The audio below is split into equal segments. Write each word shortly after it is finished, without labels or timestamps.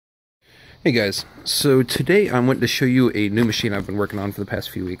Hey guys, so today I wanted to show you a new machine I've been working on for the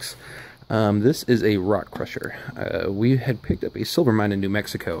past few weeks. This is a rock crusher. We had picked up a silver mine in New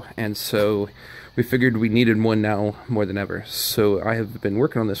Mexico, and so we figured we needed one now more than ever. So I have been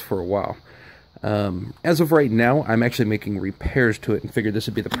working on this for a while. As of right now, I'm actually making repairs to it and figured this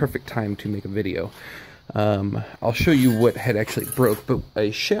would be the perfect time to make a video. I'll show you what had actually broke, but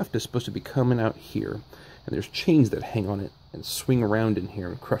a shaft is supposed to be coming out here, and there's chains that hang on it and swing around in here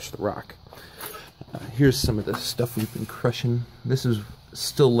and crush the rock. Here's some of the stuff we've been crushing. This is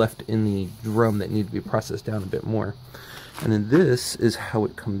still left in the drum that need to be processed down a bit more. And then this is how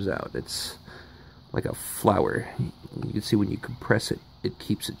it comes out. It's like a flower. You can see when you compress it, it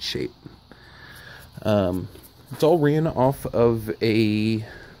keeps its shape. It's all ran off of a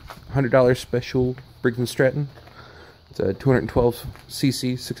 $100 special Briggs & Stratton. It's a 212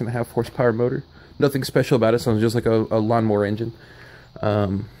 cc, 6.5 horsepower motor. Nothing special about it, sounds just like a lawnmower engine.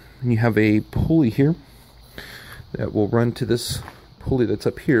 And you have a pulley here that will run to this pulley that's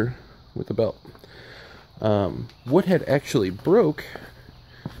up here with a belt. What had actually broke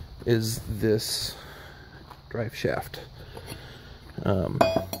is this drive shaft.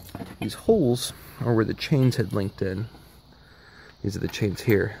 These holes are where the chains had linked in. These are the chains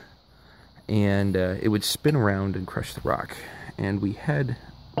here. And it would spin around and crush the rock. And we had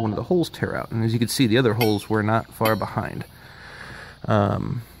one of the holes tear out. And as you can see, the other holes were not far behind.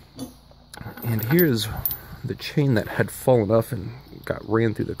 And here's the chain that had fallen off and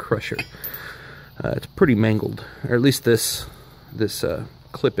ran through the crusher. It's pretty mangled, or at least this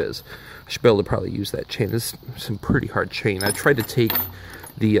clip is. I should be able to probably use that chain. This is some pretty hard chain. I tried to take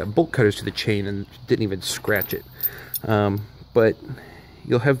the bolt cutters to the chain and didn't even scratch it. But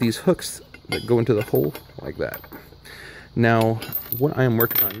you'll have these hooks that go into the hole like that. Now, what I am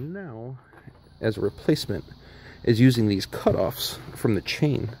working on now as a replacement is using these cutoffs from the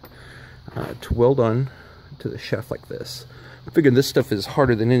chain to weld on to the shaft like this. I figured this stuff is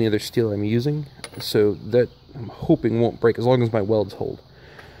harder than any other steel I'm using, so that I'm hoping won't break as long as my welds hold.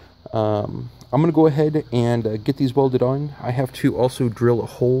 I'm going to go ahead and get these welded on. I have to also drill a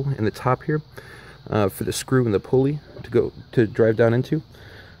hole in the top here for the screw and the pulley to drive down into.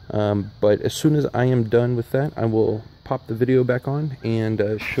 But as soon as I am done with that, I will pop the video back on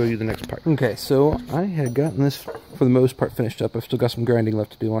and show you the next part. Okay, so I had gotten this for the most part finished up. I've still got some grinding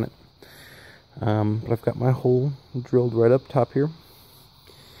left to do on it. But I've got my hole drilled right up top here.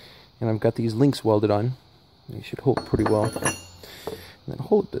 And I've got these links welded on. They should hold pretty well. And the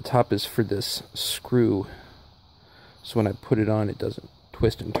hole at the top is for this screw. So when I put it on, it doesn't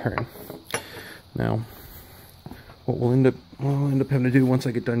twist and turn. Now, what we'll end up having to do once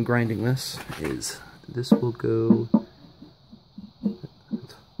I get done grinding this is this will go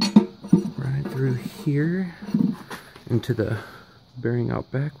right through here into the bearing out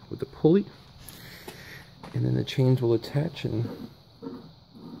back with the pulley, and then the chains will attach and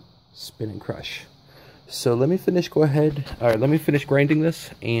spin and crush. So let me finish grinding this,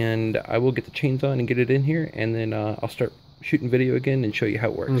 and I will get the chains on and get it in here, and then I'll start shooting video again and show you how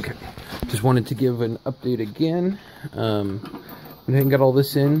it works. Okay, just wanted to give an update again. Went ahead and got all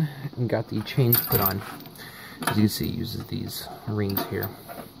this in and got the chains put on. As you can see, it uses these rings here.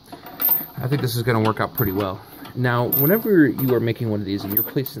 I think this is going to work out pretty well. Now, whenever you are making one of these and you're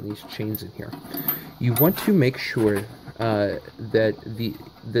placing these chains in here, you want to make sure that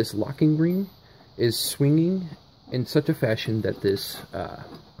this locking ring is swinging in such a fashion that this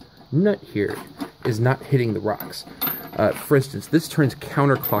nut here is not hitting the rocks. For instance, this turns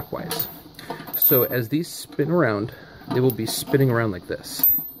counterclockwise. So as these spin around, they will be spinning around like this.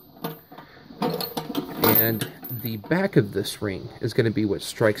 And the back of this ring is going to be what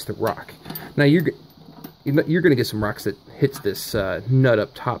strikes the rock. Now you're going to get some rocks that hits this nut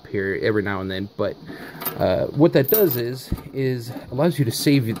up top here every now and then, but what that does is allows you to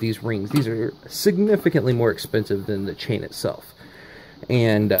save these rings. These are significantly more expensive than the chain itself.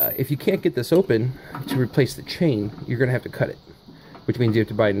 And if you can't get this open to replace the chain, you're going to have to cut it, which means you have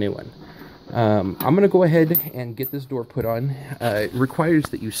to buy a new one. I'm going to go ahead and get this door put on. It requires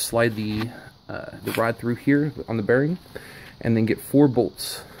that you slide the rod through here on the bearing, and then get 4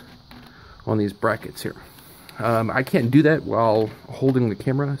 bolts on these brackets here. I can't do that while holding the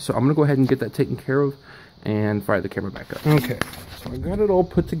camera, so I'm going to go ahead and get that taken care of and fire the camera back up. Okay, so I got it all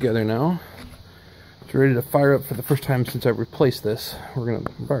put together now. It's ready to fire up for the first time since I've replaced this. We're going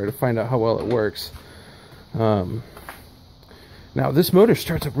to fire to find out how well it works. Now, this motor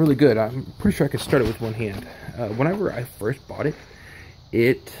starts up really good. I'm pretty sure I could start it with one hand. Whenever I first bought it,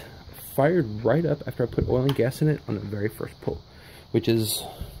 it fired right up after I put oil and gas in it on the very first pull, which is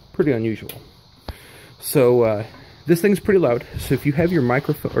pretty unusual. So this thing's pretty loud, so if you have your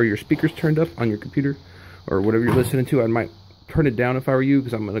microphone or your speakers turned up on your computer or whatever you're listening to, I might turn it down if I were you,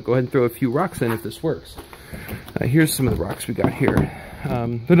 because I'm going to go ahead and throw a few rocks in if this works. Here's some of the rocks we got here.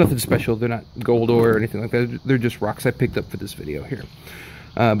 They're nothing special. They're not gold ore or anything like that. They're just rocks I picked up for this video here.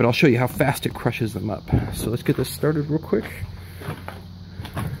 But I'll show you how fast it crushes them up. So let's get this started real quick.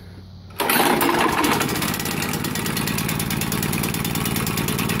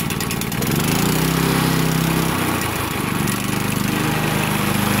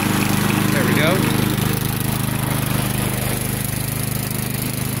 There we go.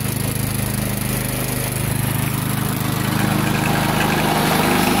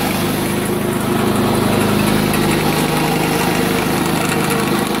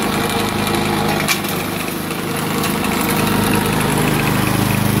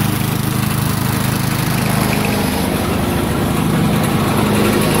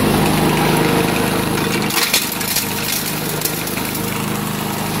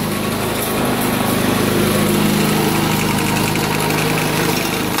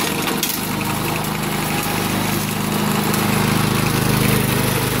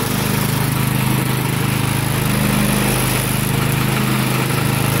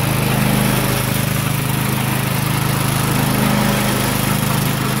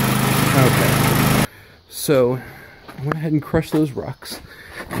 Okay, so I went ahead and crushed those rocks,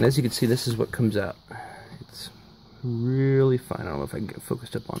 and as you can see, this is what comes out. It's really fine. I don't know if I can get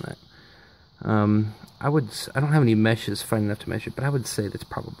focused up on that. I don't have any meshes fine enough to measure, but I would say that's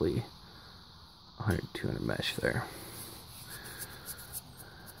probably 100, 200 mesh there.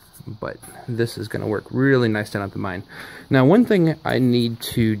 But this is going to work really nice down at the mine. Now, one thing I need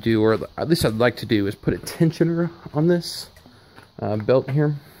to do, or at least I'd like to do, is put a tensioner on this belt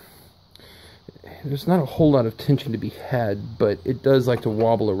here. There's not a whole lot of tension to be had, but it does like to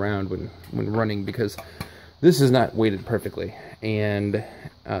wobble around when running, because this is not weighted perfectly, and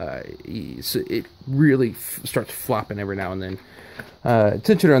so it really starts flopping every now and then.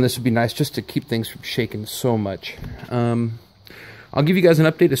 Tensioner on this would be nice just to keep things from shaking so much. I'll give you guys an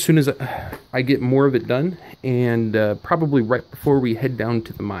update as soon as I get more of it done, and probably right before we head down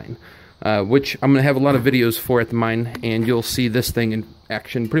to the mine, which I'm going to have a lot of videos for at the mine, and you'll see this thing in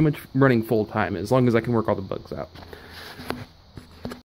action pretty much running full time as long as I can work all the bugs out.